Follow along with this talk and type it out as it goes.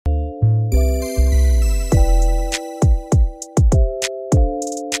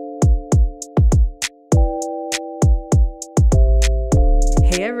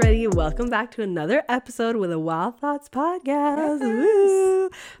welcome back to another episode with a Wild Thoughts podcast. Yes. Woo!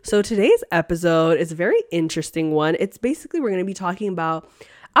 So today's episode is a very interesting one. It's basically we're going to be talking about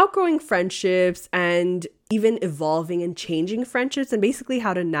outgrowing friendships and even evolving and changing friendships and basically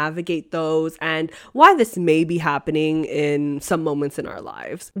how to navigate those and why this may be happening in some moments in our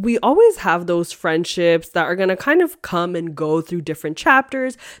lives. We always have those friendships that are going to kind of come and go through different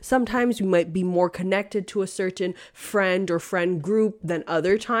chapters. Sometimes we might be more connected to a certain friend or friend group than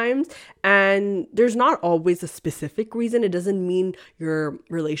other times. And there's not always a specific reason. It doesn't mean your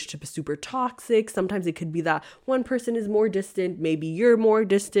relationship is super toxic. Sometimes it could be that one person is more distant, maybe you're more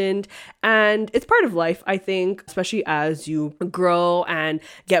distant. And it's part of life, I think, especially as you grow and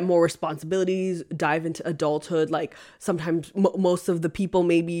get more responsibilities, dive into adulthood. Like sometimes most of the people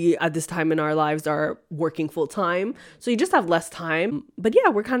maybe at this time in our lives are working full time. So you just have less time. But yeah,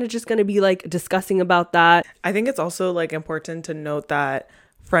 we're kind of just going to be like discussing about that. I think it's also like important to note that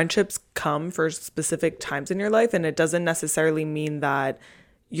friendships come for specific times in your life, and it doesn't necessarily mean that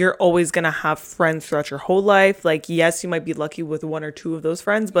you're always going to have friends throughout your whole life. Like, yes, you might be lucky with one or two of those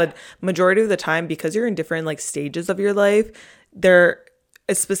friends, but majority of the time, because you're in different like stages of your life, there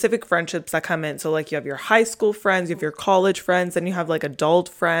is specific friendships that come in. So like you have your high school friends, you have your college friends, and you have like adult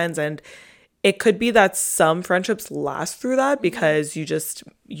friends. And it could be that some friendships last through that because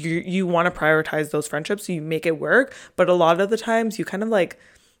you want to prioritize those friendships. So you make it work. But a lot of the times you kind of like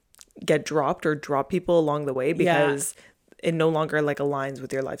get dropped or drop people along the way because it no longer like aligns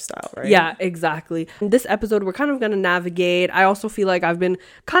with your lifestyle, right? Yeah, exactly. In this episode, we're kind of going to navigate. I also feel like I've been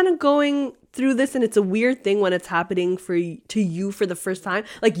kind of going through this, and it's a weird thing when it's happening to you for the first time.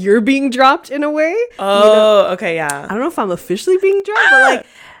 Like you're being dropped in a way. Oh, okay, yeah. I don't know if I'm officially being dropped, but like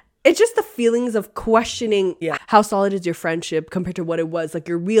it's just the feelings of questioning how solid is your friendship compared to what it was. Like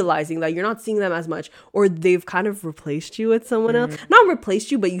you're realizing that you're not seeing them as much, or they've kind of replaced you with someone else. Not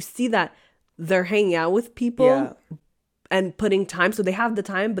replaced you, but you see that they're hanging out with people and putting time. So they have the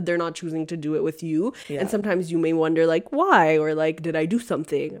time, but they're not choosing to do it with you. And sometimes you may wonder like, why? Or like, did I do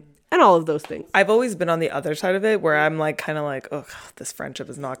something? And all of those things. I've always been on the other side of it where I'm like kind of like, oh, this friendship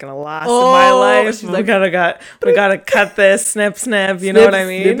is not gonna last in my life. She's like, we gotta cut this, snip, you know what I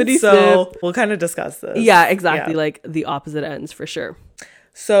mean? So we'll kind of discuss this. Yeah, exactly. Like the opposite ends for sure.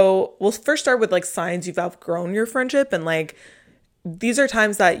 So we'll first start with like signs you've outgrown your friendship, and like these are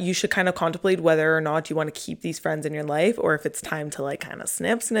times that you should kind of contemplate whether or not you want to keep these friends in your life, or if it's time to like kind of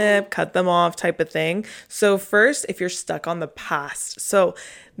snip, cut them off type of thing. So first, if you're stuck on the past. So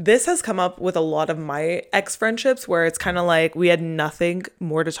this has come up with a lot of my ex friendships where it's kind of like we had nothing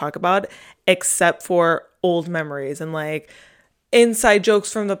more to talk about except for old memories and like inside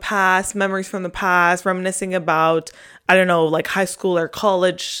jokes from the past, memories from the past, reminiscing about, I don't know, like high school or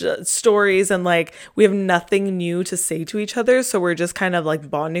college stories. And like, we have nothing new to say to each other. So we're just kind of like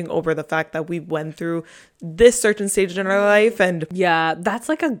bonding over the fact that we went through this certain stage in our life. And yeah, that's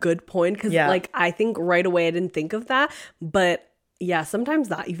like a good point. Cause like, I think right away I didn't think of that, but yeah, sometimes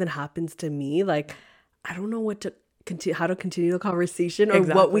that even happens to me. Like, I don't know how to continue the conversation or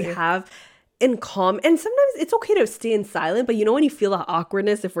what we have in common. And sometimes it's okay to stay in silent, but you know when you feel that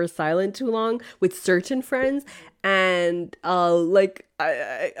awkwardness if we're silent too long with certain friends, and like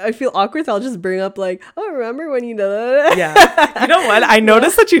I feel awkward, so I'll just bring up like, oh, remember when you know that? Yeah, you know what? I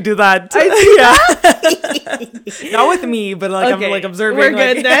noticed that you do that. I do. Not with me, but like okay, I'm like observing. We're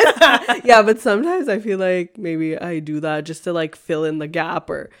like, good then. Yeah, but sometimes I feel like maybe I do that just to like fill in the gap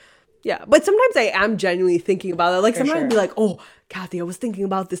or. Yeah, but sometimes I am genuinely thinking about it. Like sometimes I'd be like, oh, Kathy, I was thinking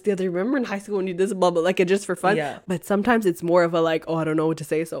about this the other day. Remember in high school when you did this, blah, blah, like it just for fun. Yeah. But sometimes it's more of a like, oh, I don't know what to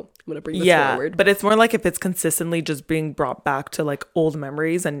say, so I'm going to bring this forward. But it's more like if it's consistently just being brought back to like old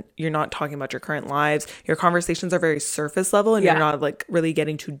memories and you're not talking about your current lives, your conversations are very surface level and you're not like really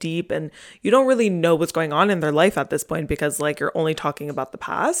getting too deep and you don't really know what's going on in their life at this point because like you're only talking about the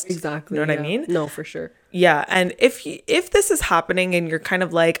past. Exactly. You know what I mean? No, for sure. Yeah. And if this is happening and you're kind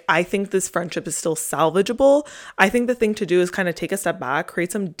of like, I think this friendship is still salvageable, I think the thing to do is kind of take a step back,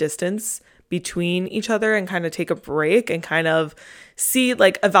 create some distance between each other and kind of take a break and kind of see,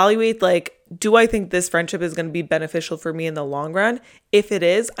 like, evaluate, like, do I think this friendship is going to be beneficial for me in the long run? If it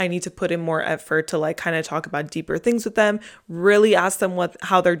is, I need to put in more effort to like kind of talk about deeper things with them, really ask them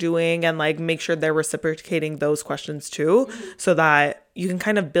how they're doing and like make sure they're reciprocating those questions too, so that you can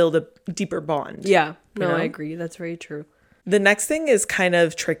kind of build a deeper bond. Yeah, no, I agree. That's very true. The next thing is kind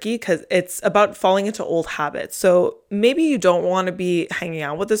of tricky because it's about falling into old habits. So maybe you don't want to be hanging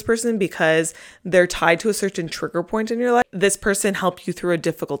out with this person because they're tied to a certain trigger point in your life. This person helped you through a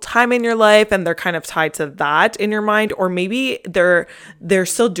difficult time in your life and they're kind of tied to that in your mind. Or maybe they're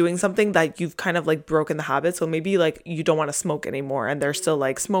still doing something that you've kind of like broken the habit. So maybe like you don't want to smoke anymore and they're still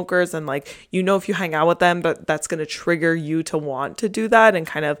like smokers, and like, you know, if you hang out with them, that's going to trigger you to want to do that and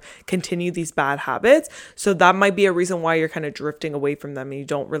kind of continue these bad habits. So that might be a reason why you're kind of drifting away from them and you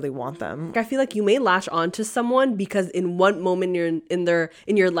don't really want them. I feel like you may latch on to someone because in one moment in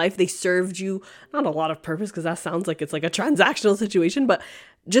your life they served you not a lot of purpose, because that sounds like it's like a transactional situation, but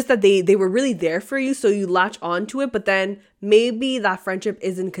just that they were really there for you, so you latch on to it. But then maybe that friendship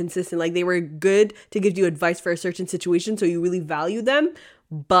isn't consistent. Like they were good to give you advice for a certain situation, so you really value them,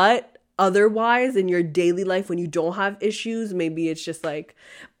 but otherwise in your daily life when you don't have issues, maybe it's just like,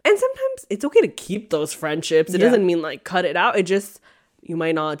 and sometimes it's okay to keep those friendships. It doesn't mean like cut it out. It just, you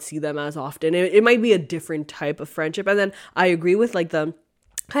might not see them as often. It might be a different type of friendship. And then I agree with like the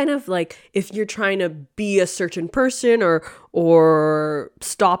kind of like, if you're trying to be a certain person or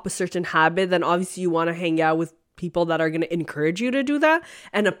stop a certain habit, then obviously you want to hang out with people that are going to encourage you to do that.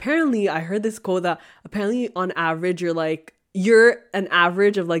 And apparently I heard this quote that apparently on average you're an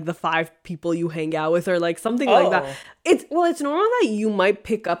average of like the 5 people you hang out with, or like something like that. It's normal that you might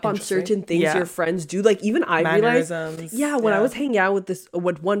pick up on certain things your friends do. Like even I realized, when I was hanging out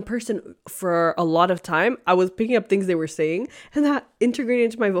with one person for a lot of time, I was picking up things they were saying and that integrated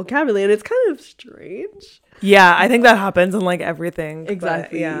into my vocabulary, and it's kind of strange. Yeah, I think that happens in like everything.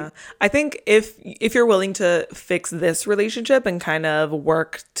 Exactly. But yeah. I think if you're willing to fix this relationship and kind of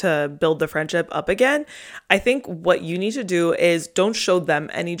work to build the friendship up again, I think what you need to do is don't show them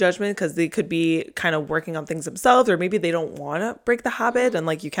any judgment, because they could be kind of working on things themselves, or maybe they don't want to break the habit and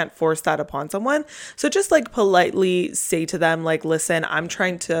like you can't force that upon someone. So just like politely say to them like, listen, I'm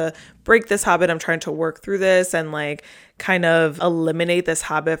trying to break this habit. I'm trying to work through this and like kind of eliminate this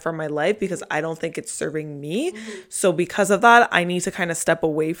habit from my life because I don't think it's serving me. So because of that, I need to kind of step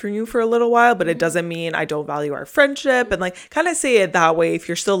away from you for a little while, but it doesn't mean I don't value our friendship, and like kind of say it that way if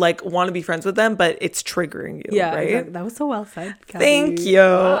you're still like want to be friends with them, but it's triggering you. Yeah, right? Exactly. That was so well said, Kathy. Thank you.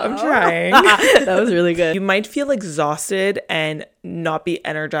 Wow. I'm trying. That was really good. You might feel exhausted and not be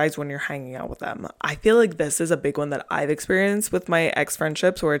energized when you're hanging out with them. I feel like this is a big one that I've experienced with my ex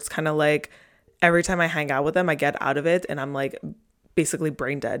friendships, where it's kind of like every time I hang out with them, I get out of it and I'm like basically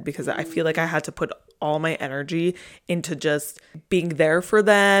brain dead, because I feel like I had to put all my energy into just being there for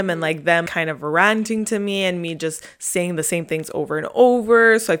them and like them kind of ranting to me and me just saying the same things over and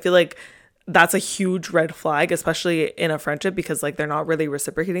over. So I feel like that's a huge red flag, especially in a friendship, because like they're not really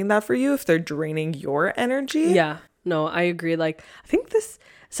reciprocating that for you if they're draining your energy. Yeah, no, I agree. Like I think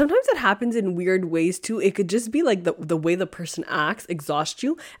sometimes it happens in weird ways too. It could just be like the way the person acts exhausts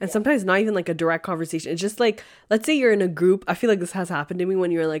you, and sometimes not even like a direct conversation. It's just like, let's say you're in a group. I feel like this has happened to me when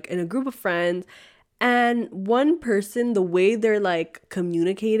you're like in a group of friends, and one person, the way they're like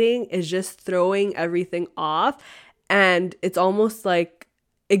communicating is just throwing everything off, and it's almost like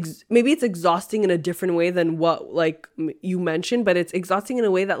maybe it's exhausting in a different way than what like you mentioned, but it's exhausting in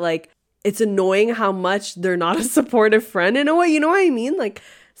a way that like it's annoying how much they're not a supportive friend in a way. You know what I mean? Like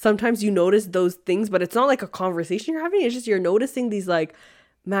sometimes you notice those things, but it's not like a conversation you're having. It's just you're noticing these like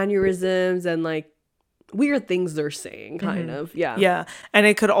mannerisms and like weird things they're saying, kind of. Yeah. And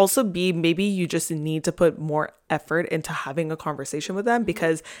it could also be maybe you just need to put more effort into having a conversation with them,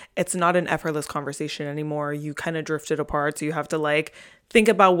 because it's not an effortless conversation anymore. You kind of drifted apart, so you have to like think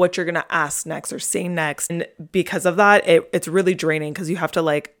about what you're gonna ask next or say next, and because of that it's really draining, because you have to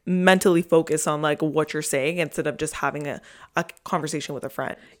like mentally focus on like what you're saying instead of just having a conversation with a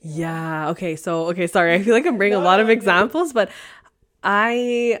friend. Okay, sorry, I feel like I'm bringing a lot of examples, but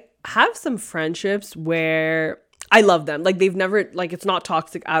I have some friendships where I love them. Like they've never, like it's not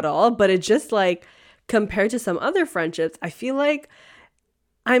toxic at all, but it's just like compared to some other friendships, I feel like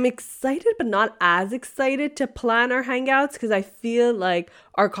I'm excited, but not as excited to plan our hangouts, because I feel like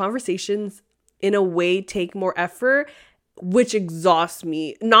our conversations in a way take more effort, which exhausts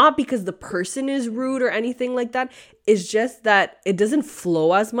me. Not because the person is rude or anything like that. It's just that it doesn't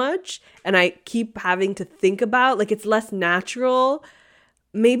flow as much, and I keep having to think about, like, it's less natural.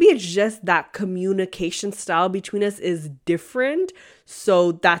 Maybe it's just that communication style between us is different,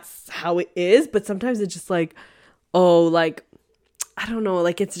 so that's how it is. But sometimes it's just like, oh, like, I don't know,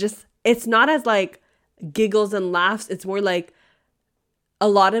 like it's not as like giggles and laughs. It's more like a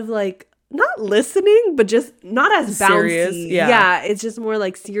lot of like not listening, but just not as bouncy. Serious, yeah. Yeah, it's just more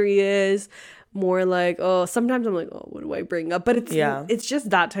like serious, more like, oh, sometimes I'm like, oh, what do I bring up? But it's just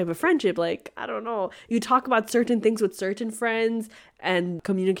that type of friendship. Like, I don't know. You talk about certain things with certain friends and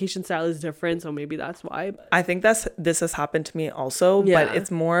communication style is different. So maybe that's why. I think this has happened to me also, but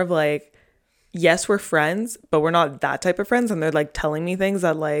it's more of like, yes, we're friends, but we're not that type of friends. And they're like telling me things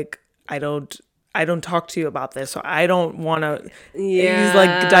that like, I don't talk to you about this, so I don't want to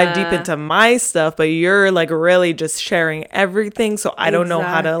like dive deep into my stuff, but you're like really just sharing everything, so I don't know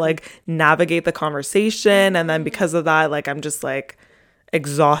how to like navigate the conversation, and then because of that, like I'm just like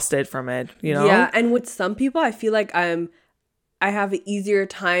exhausted from it, you know? Yeah, and with some people, I feel like I have an easier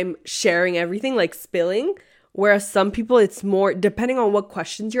time sharing everything, like spilling, whereas some people, it's more depending on what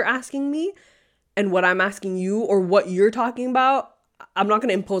questions you're asking me and what I'm asking you or what you're talking about. I'm not going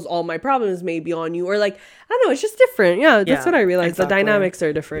to impose all my problems maybe on you, or like, I don't know, it's just different. Yeah, that's what I realized. Exactly. The dynamics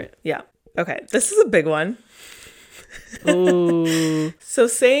are different. Yeah. Okay. This is a big one. Ooh. So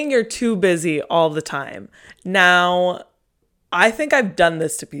saying you're too busy all the time. Now, I think I've done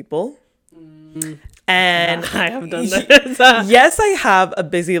this to people. And I have done this. Yes, I have a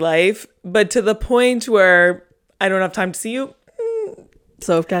busy life, but to the point where I don't have time to see you.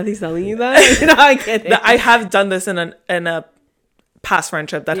 So if Kathy's telling you that, no, I get it. I have done this in a past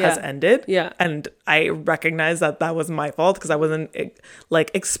friendship that has ended. Yeah. And I recognize that was my fault because I wasn't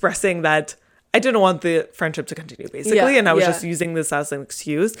like expressing that I didn't want the friendship to continue basically. Yeah. And I was just using this as an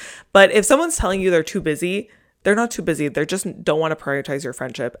excuse. But if someone's telling you they're too busy, they're not too busy. They just don't want to prioritize your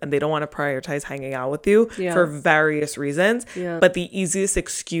friendship, and they don't want to prioritize hanging out with you for various reasons. Yeah. But the easiest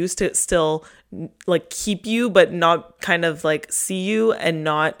excuse to still like keep you, but not kind of like see you and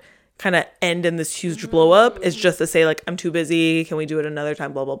not kind of end in this huge blow up is just to say like, I'm too busy. Can we do it another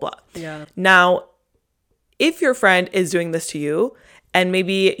time? Blah, blah, blah. Yeah. Now, if your friend is doing this to you, and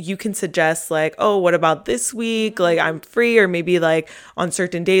maybe you can suggest like, oh, what about this week? Like I'm free, or maybe like on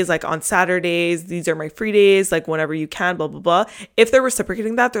certain days, like on Saturdays, these are my free days, like whenever you can, blah, blah, blah. If they're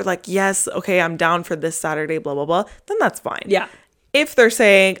reciprocating that, they're like, yes, okay, I'm down for this Saturday, blah, blah, blah. Then that's fine. Yeah. If they're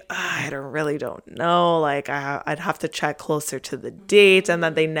saying, I don't know, like I'd have to check closer to the date, and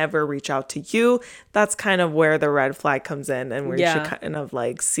then they never reach out to you, that's kind of where the red flag comes in, and where you should kind of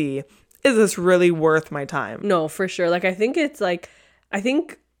like see, is this really worth my time? No, for sure. Like I think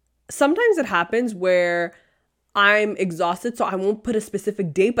sometimes it happens where I'm exhausted, so I won't put a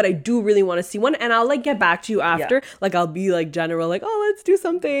specific date, but I do really want to see one, and I'll like get back to you after. Yeah. Like I'll be like general, like, oh, let's do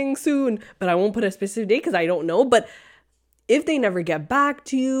something soon, but I won't put a specific date because I don't know. But if they never get back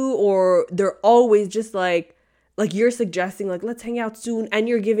to you, or they're always just like you're suggesting, like, let's hang out soon, and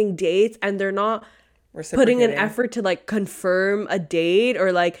you're giving dates, and they're not putting an effort to like confirm a date,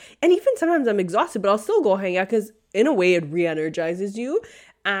 or like, and even sometimes I'm exhausted, but I'll still go hang out because in a way it re-energizes you,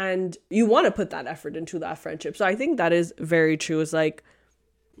 and you want to put that effort into that friendship. So I think that is very true. It's like,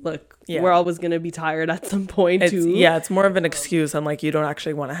 look, we're always going to be tired at some point too. Yeah, it's more of an excuse, and like you don't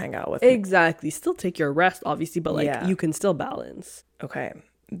actually want to hang out with me. Exactly. Still take your rest, obviously, but like you can still balance. Okay.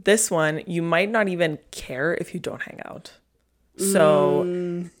 This one, you might not even care if you don't hang out. So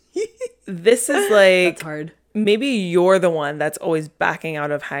this is like, that's hard. Maybe you're the one that's always backing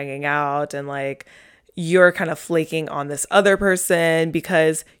out of hanging out, and like you're kind of flaking on this other person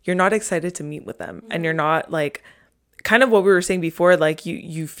because you're not excited to meet with them, and you're not like, kind of what we were saying before, like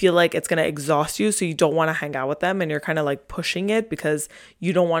you feel like it's going to exhaust you, so you don't want to hang out with them, and you're kind of like pushing it because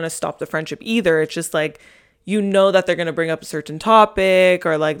you don't want to stop the friendship either. It's just like, you know that they're going to bring up a certain topic,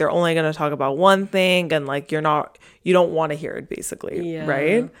 or like they're only going to talk about one thing, and like you don't want to hear it basically.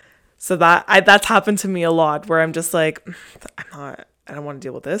 Right? So that's happened to me a lot, where I'm just like, I don't want to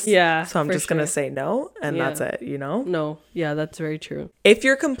deal with this. Yeah. So I'm just going to say no, and that's it, you know? No. Yeah, that's very true. If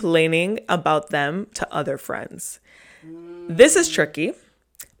you're complaining about them to other friends, this is tricky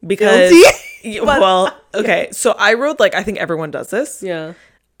because, well, okay. So I wrote, like, I think everyone does this. Yeah.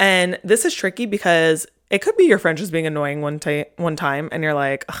 And this is tricky because it could be your friend just being annoying one time, and you're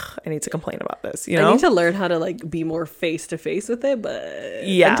like, I need to complain about this, you know? I need to learn how to like be more face to face with it, but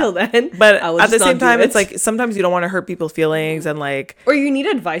until then, but at the same time, it's like sometimes you don't want to hurt people's feelings, and like, or you need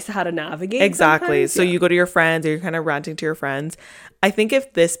advice to how to navigate. Exactly. So you go to your friends, or you're kind of ranting to your friends. I think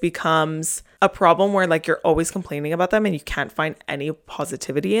if this becomes a problem where like you're always complaining about them and you can't find any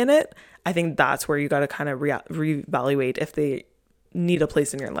positivity in it, I think that's where you got to kind of reevaluate if they need a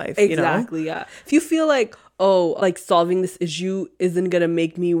place in your life. Exactly. You know? Yeah. If you feel like, oh, like solving this issue isn't gonna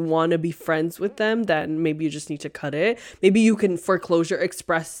make me want to be friends with them, then maybe you just need to cut it. Maybe you can foreclosure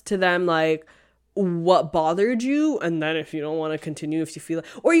express to them like what bothered you, and then if you don't want to continue, if you feel,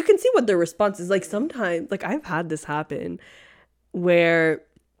 or you can see what their response is. Like sometimes, like I've had this happen where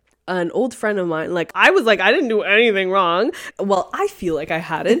an old friend of mine, like I was like, I didn't do anything wrong. Well, I feel like I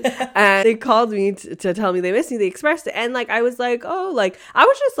hadn't. And they called me to tell me they missed me. They expressed it. And like, I was like, oh, like, I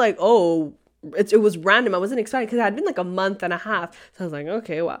was just like, oh, it was random. I wasn't expecting because it had been like a month and a half. So I was like,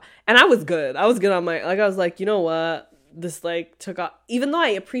 okay, wow. And I was good. I was good on my, like, I was like, you know what? This like took off. Even though I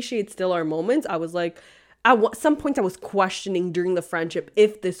appreciate still our moments, I was like, at some points I was questioning during the friendship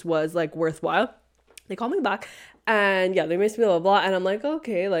if this was like worthwhile. They called me back and yeah, they missed me, blah, blah, blah. And I'm like,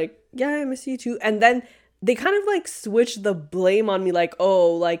 okay, like, yeah, I miss you too. And then they kind of like switched the blame on me, like,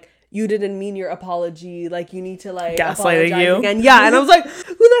 oh, like, you didn't mean your apology, like you need to like gaslighting you again. Yeah. And I was like,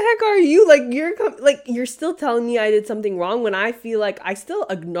 who the heck are you? Like you're still telling me I did something wrong when I feel like I still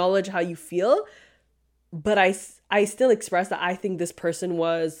acknowledge how you feel, but I still express that I think this person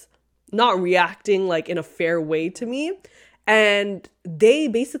was not reacting like in a fair way to me. And they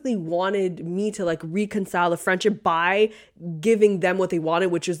basically wanted me to like reconcile the friendship by giving them what they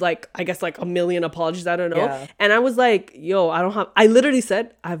wanted, which is like, I guess like a million apologies. I don't know. Yeah. And I was like, yo, I literally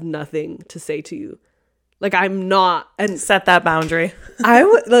said, I have nothing to say to you. Like, I'm not. And set that boundary.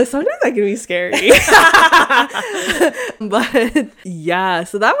 Like, sometimes that can be scary. But yeah,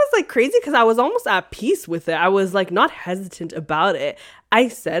 so that was like crazy because I was almost at peace with it. I was like not hesitant about it. I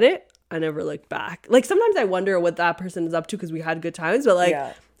said it. I never looked back. Like, sometimes I wonder what that person is up to because we had good times, but like,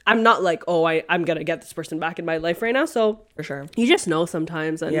 I'm not like, oh, I'm gonna get this person back in my life right now. So for sure, you just know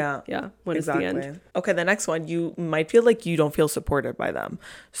sometimes. And when exactly. It's the end. Okay, the next one, you might feel like you don't feel supported by them.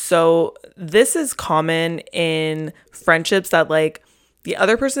 So this is common in friendships that like the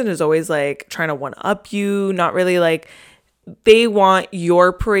other person is always like trying to one up you, not really like they want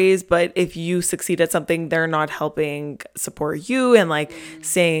your praise, but if you succeed at something, they're not helping support you and like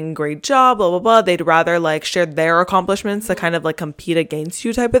saying great job, blah, blah, blah. They'd rather like share their accomplishments to kind of like compete against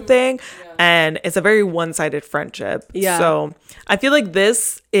you type of thing. Yeah. And it's a very one-sided friendship. Yeah. So I feel like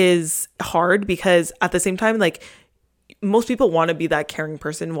this is hard because at the same time, like most people want to be that caring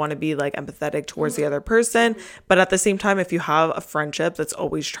person, want to be like empathetic towards the other person. But at the same time, if you have a friendship that's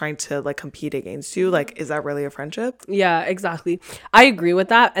always trying to like compete against you, like, is that really a friendship? Yeah, exactly. I agree with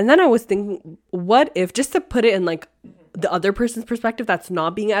that. And then I was thinking, what if, just to put it in like the other person's perspective that's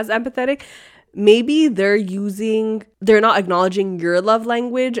not being as empathetic, maybe they're not acknowledging your love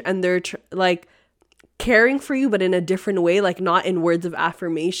language and they're like caring for you, but in a different way, like not in words of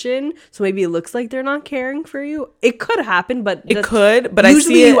affirmation. So maybe it looks like they're not caring for you. It could happen, but it could. But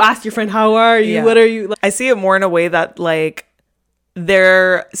usually you ask your friend, how are you? Yeah. What are you? Like, I see it more in a way that like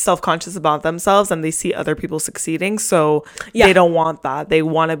they're self-conscious about themselves and they see other people succeeding. So they don't want that. They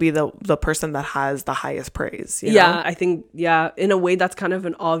want to be the person that has the highest praise. You know? I think, in a way that's kind of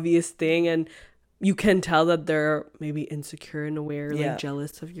an obvious thing. And you can tell that they're maybe insecure in a way or like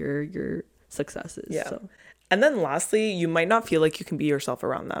jealous of your successes. Yeah. So. And then lastly, you might not feel like you can be yourself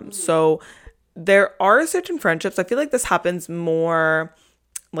around them. Mm-hmm. So there are certain friendships, I feel like this happens more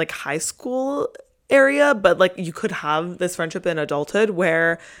like high school area, but like you could have this friendship in adulthood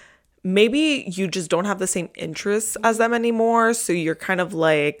where maybe you just don't have the same interests as them anymore. So you're kind of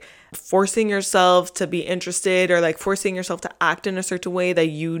like forcing yourself to be interested or like forcing yourself to act in a certain way that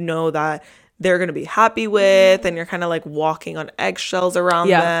you know that they're going to be happy with, and you're kind of like walking on eggshells around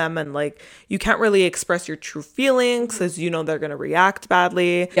them, and like you can't really express your true feelings because you know they're going to react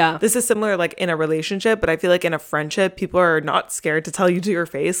badly. Yeah. This is similar like in a relationship, but I feel like in a friendship, people are not scared to tell you to your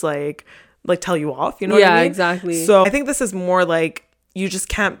face, like tell you off, you know what I mean? Yeah, exactly. So I think this is more like you just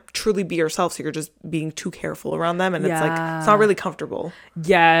can't truly be yourself, so you're just being too careful around them, and it's like it's not really comfortable.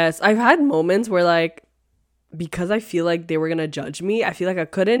 Yes. I've had moments where like, because I feel like they were going to judge me, I feel like I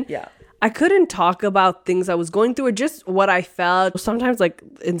couldn't talk about things I was going through or just what I felt. Sometimes like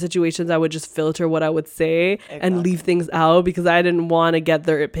in situations I would just filter what I would say and leave things out because I didn't want to get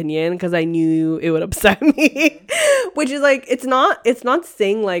their opinion because I knew it would upset me. Which is like, it's not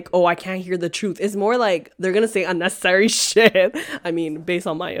saying like, oh, I can't hear the truth. It's more like they're going to say unnecessary shit. I mean, based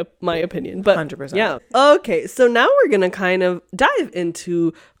on my opinion. But 100%. Yeah. Okay, so now we're going to kind of dive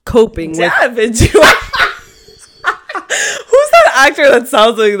into coping. Who's that actor that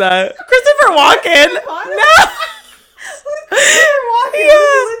sounds like that? Christopher Walken. No. Christopher Walken?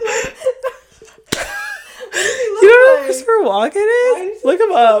 You don't know who Christopher Walken is? Look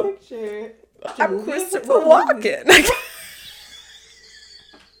him up. I'm Christopher Walken.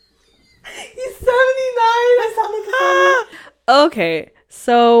 He's 79. I sound like Okay,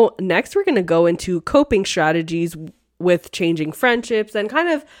 so next we're gonna go into coping strategies with changing friendships and kind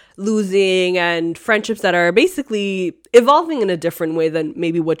of losing and friendships that are basically evolving in a different way than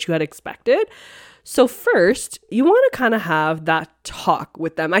maybe what you had expected. So first, you want to kind of have that talk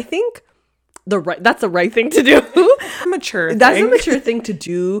with them. I think that's the right thing to do. Mature That's a thing. mature thing to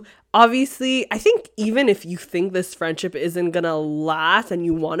do. Obviously, I think even if you think this friendship isn't gonna last and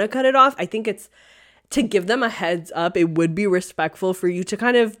you want to cut it off, I think it's to give them a heads up. It would be respectful for you to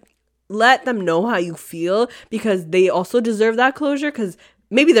kind of let them know how you feel, because they also deserve that closure, because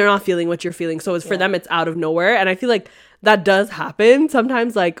maybe they're not feeling what you're feeling. So it's for them, it's out of nowhere. And I feel like that does happen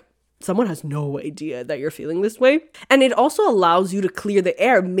sometimes. Like, someone has no idea that you're feeling this way. And it also allows you to clear the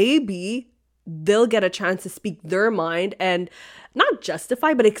air. Maybe they'll get a chance to speak their mind and not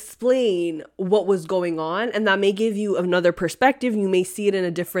justify, but explain what was going on. And that may give you another perspective. You may see it in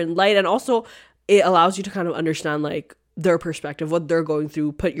a different light. And also it allows you to kind of understand like their perspective, what they're going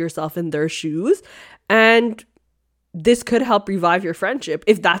through, put yourself in their shoes. And this could help revive your friendship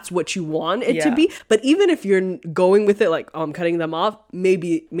if that's what you want it to be. But even if you're going with it like, oh, I'm cutting them off,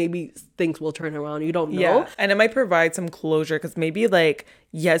 maybe things will turn around. You don't know. Yeah. And it might provide some closure, because maybe like,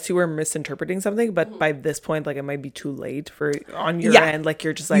 yes, you were misinterpreting something, but by this point, like, it might be too late for on your end. Like,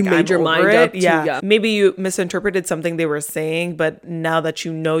 you're just like, you made your mind up. Maybe you misinterpreted something they were saying, but now that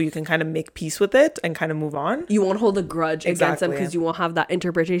you know, you can kind of make peace with it and kind of move on. You won't hold a grudge against them because you won't have that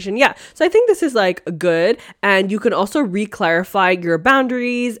interpretation. Yeah. So I think this is like good. And you can also re-clarify your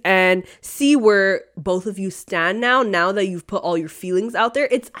boundaries and see where both of you stand now that you've put all your feelings out there.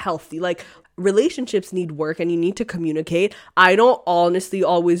 It's healthy. Like, relationships need work and you need to communicate. I don't honestly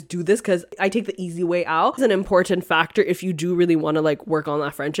always do this because I take the easy way out. It's an important factor if you do really want to like work on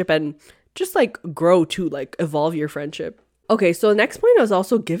that friendship and just like grow to like evolve your friendship. Okay, so the next point is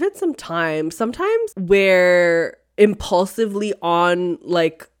also give it some time. Sometimes we're impulsively on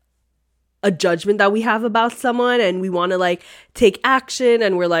like a judgment that we have about someone and we want to like take action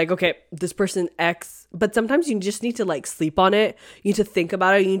and we're like, okay, this person X. But sometimes you just need to like sleep on it. You need to think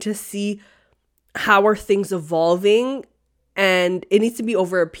about it. You need to see how are things evolving, and it needs to be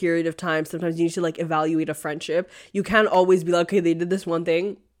over a period of time. Sometimes you need to like evaluate a friendship. You can't always be like, okay, they did this one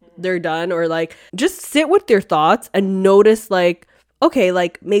thing, they're done. Or like, just sit with your thoughts and notice like, okay,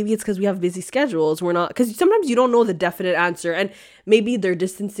 like maybe it's because we have busy schedules. We're not, because sometimes you don't know the definite answer, and maybe they're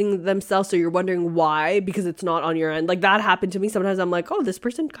distancing themselves, so you're wondering why, because it's not on your end. Like, that happened to me. Sometimes I'm like, oh, this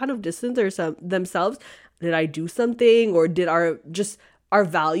person kind of distanced themselves. Did I do something, or did our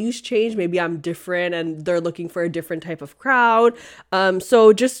values change? Maybe I'm different and they're looking for a different type of crowd.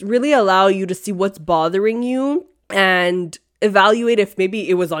 So just really allow you to see what's bothering you and evaluate if maybe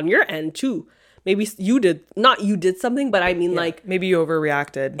it was on your end too. Maybe you did something, but I mean like maybe you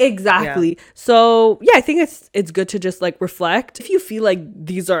overreacted. Exactly. Yeah. So yeah, I think it's good to just like reflect. If you feel like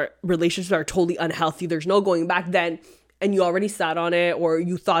these are relationships that are totally unhealthy, there's no going back then, and you already sat on it or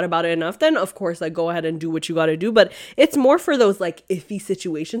you thought about it enough, then of course like go ahead and do what you got to do. But it's more for those like iffy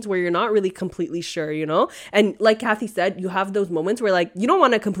situations where you're not really completely sure, you know? And like Kathy said, you have those moments where like you don't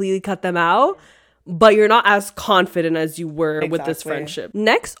want to completely cut them out, but you're not as confident as you were with this friendship.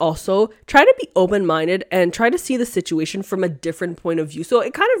 Next, also try to be open-minded and try to see the situation from a different point of view. So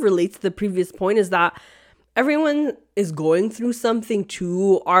it kind of relates to the previous point, is that everyone is going through something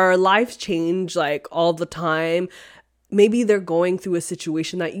too. Our lives change like all the time. Maybe they're going through a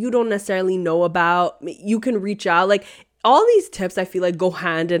situation that you don't necessarily know about. You can reach out. Like, all these tips, I feel like go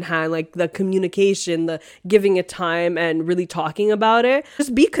hand in hand, like the communication, the giving it time and really talking about it.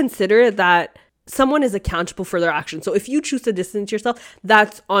 Just be considerate that someone is accountable for their actions. So if you choose to distance yourself,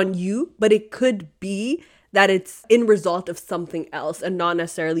 that's on you, but it could be that it's in result of something else and not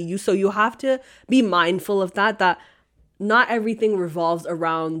necessarily you. So you have to be mindful of that not everything revolves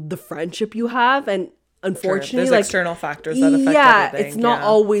around the friendship you have. And unfortunately, there's like external factors that affect everything. It's not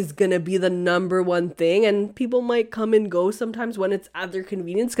always gonna be the number one thing, and people might come and go sometimes when it's at their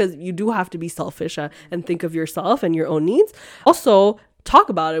convenience, because you do have to be selfish and think of yourself and your own needs. Also, talk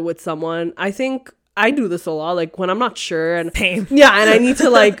about it with someone. I think I do this a lot, like when I'm not sure and Same. Yeah, and I need to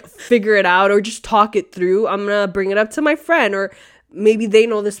like figure it out or just talk it through. I'm gonna bring it up to my friend, or maybe they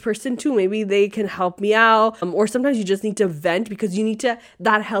know this person too. Maybe they can help me out. Or sometimes you just need to vent, because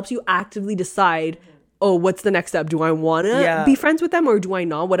that helps you actively decide, oh, what's the next step? Do I want to be friends with them, or do I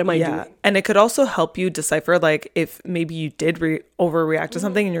not? What am I doing? And it could also help you decipher, like, if maybe you did overreact to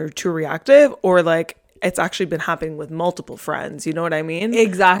something and you're too reactive, or like it's actually been happening with multiple friends. You know what I mean?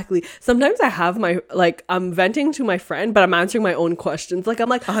 Exactly. Sometimes I have I'm venting to my friend, but I'm answering my own questions. Like, I'm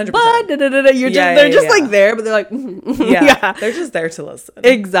like, 100%. But they're just like there, but they're like, they're just there to listen.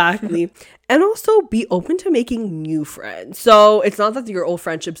 Exactly. And also be open to making new friends. So it's not that your old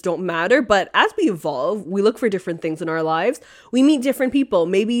friendships don't matter, but as we evolve, we look for different things in our lives. We meet different people.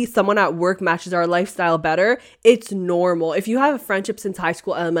 Maybe someone at work matches our lifestyle better. It's normal. If you have a friendship since high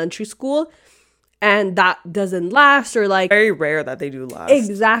school, elementary school, and that doesn't last, or like very rare that they do last.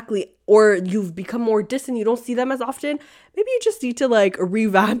 Exactly. Or you've become more distant, you don't see them as often. Maybe you just need to like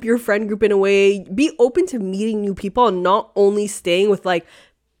revamp your friend group in a way. Be open to meeting new people and not only staying with like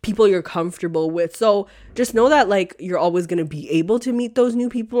people you're comfortable with. So just know that like you're always going to be able to meet those new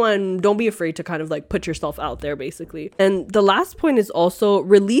people, and don't be afraid to kind of like put yourself out there basically. And the last point is also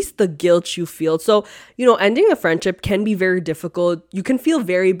release the guilt you feel. So, you know, ending a friendship can be very difficult. You can feel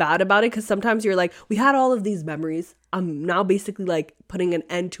very bad about it because sometimes you're like, we had all of these memories. I'm now basically like putting an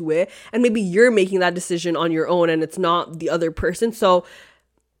end to it. And maybe you're making that decision on your own and it's not the other person. So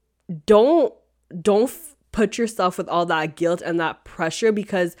don't put yourself with all that guilt and that pressure,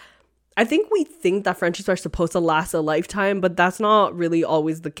 because I think we think that friendships are supposed to last a lifetime, but that's not really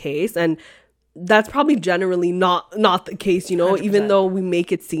always the case. And that's probably generally not the case, you know, 100%. Even though we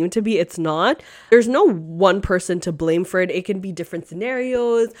make it seem to be, it's not. There's no one person to blame for it. It can be different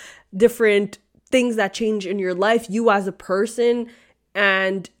scenarios, different things that change in your life, you as a person,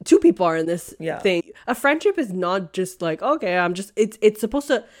 and two people are in this thing. A friendship is not just like, okay, it's supposed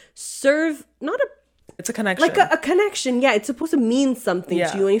to serve not a It's a connection. Like a connection. Yeah, it's supposed to mean something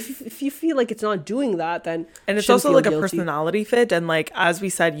to you. And if you feel like it's not doing that, then and it's also like guilty. A personality fit. And like, as we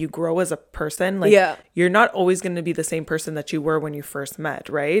said, you grow as a person. Like, you're not always going to be the same person that you were when you first met,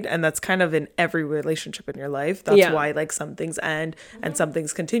 right? And that's kind of in every relationship in your life. That's why like some things end and some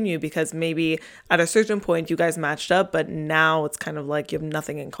things continue, because maybe at a certain point you guys matched up, but now it's kind of like you have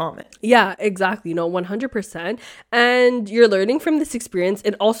nothing in common. Yeah, exactly. You know, 100%. And you're learning from this experience.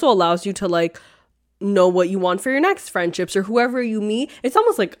 It also allows you to like know what you want for your next friendships or whoever you meet. It's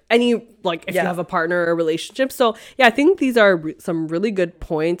almost like any, like if you have a partner or a relationship. So yeah, I think these are some really good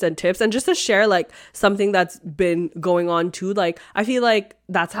points and tips. And just to share like something that's been going on too, like I feel like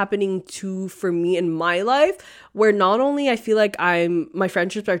that's happening too for me in my life, where not only I feel like my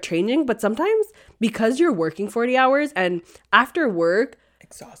friendships are changing, but sometimes because you're working 40 hours and after work,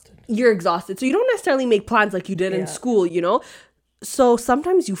 you're exhausted. So you don't necessarily make plans like you did in school, you know? So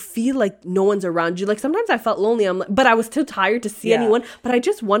sometimes you feel like no one's around you. Like sometimes I felt lonely. But I was too tired to see anyone. But I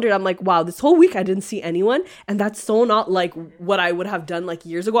just wondered, I'm like, wow, this whole week I didn't see anyone. And that's so not like what I would have done like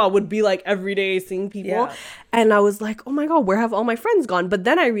years ago. I would be like every day seeing people. Yeah. And I was like, oh my God, where have all my friends gone? But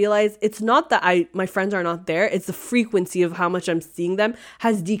then I realized it's not that my friends are not there. It's the frequency of how much I'm seeing them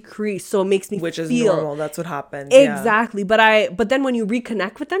has decreased. So it makes me Which is feel normal. That's what happens. Exactly. Yeah. But then when you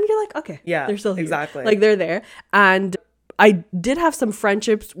reconnect with them, you're like, okay, they're still here. Exactly. Like they're there. And I did have some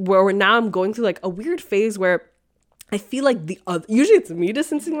friendships where now I'm going through like a weird phase where I feel like usually it's me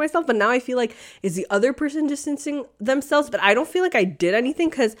distancing myself, but now I feel like is the other person distancing themselves. But I don't feel like I did anything,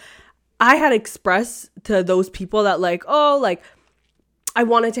 because I had expressed to those people that like, oh, like I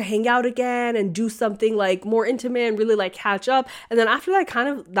wanted to hang out again and do something like more intimate and really like catch up. And then after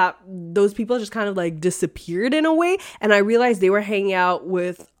that, those people just kind of like disappeared in a way. And I realized they were hanging out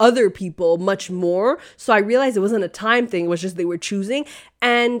with other people much more. So I realized it wasn't a time thing. It was just they were choosing.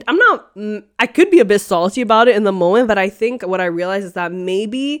 And I could be a bit salty about it in the moment, but I think what I realized is that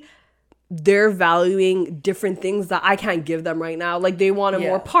maybe they're valuing different things that I can't give them right now. Like they want a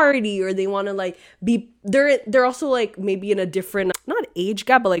more party, or they want to like they're also like maybe in a different, not age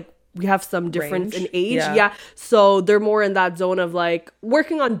gap, but like we have some difference in age. Yeah. So they're more in that zone of like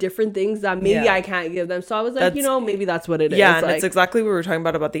working on different things that maybe I can't give them. So I was like, maybe that's what it is. Yeah. And like, it's exactly what we were talking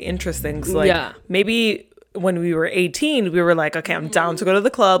about the interest things. Like maybe when we were 18, we were like, okay, I'm down to go to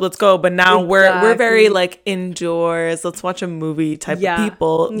the club, let's go. But now we're very like indoors, let's watch a movie type of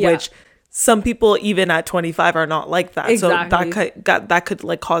people, which some people even at 25 are not like that. Exactly. So that could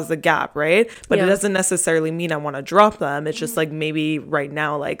like cause the gap, right? But it doesn't necessarily mean I want to drop them. It's just like maybe right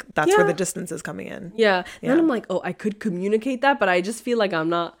now, like that's where the distance is coming in. Yeah. And then I'm like, oh, I could communicate that, but I just feel like I'm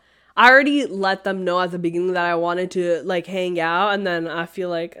not. I already let them know at the beginning that I wanted to like hang out, and then I feel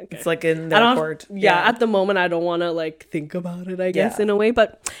like okay. It's like in their court. Yeah, at the moment I don't want to like think about it, I guess, in a way.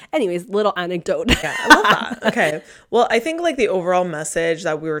 But anyways, little anecdote. Yeah, I love that. Okay. Well, I think like the overall message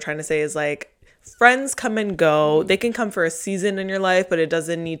that we were trying to say is like friends come and go. They can come for a season in your life, but it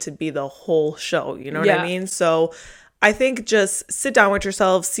doesn't need to be the whole show. You know what I mean? So I think just sit down with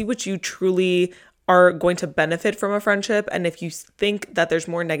yourself, see what you truly are going to benefit from a friendship. And if you think that there's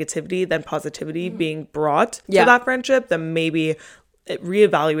more negativity than positivity being brought to that friendship, then maybe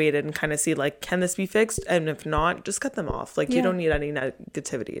reevaluate it and kind of see like, can this be fixed? And if not, just cut them off. Like you don't need any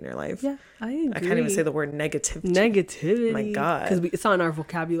negativity in your life. Yeah, I agree. I can't even say the word negativity. Negativity. My God. Because it's not in our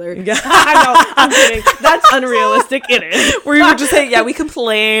vocabulary. Yeah. I know. I'm kidding. That's unrealistic. It is. We were just saying, we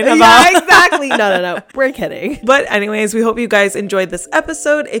complain about. Yeah, exactly. No. We're kidding. But anyways, we hope you guys enjoyed this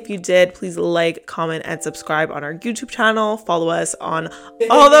episode. If you did, please like, comment, and subscribe on our YouTube channel. Follow us on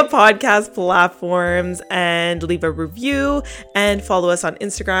all the podcast platforms and leave a review. And follow us on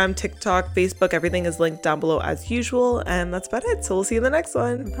Instagram, TikTok, Facebook. Everything is linked down below as usual. And that's about it. So we'll see you in the next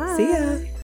one. Bye. See ya.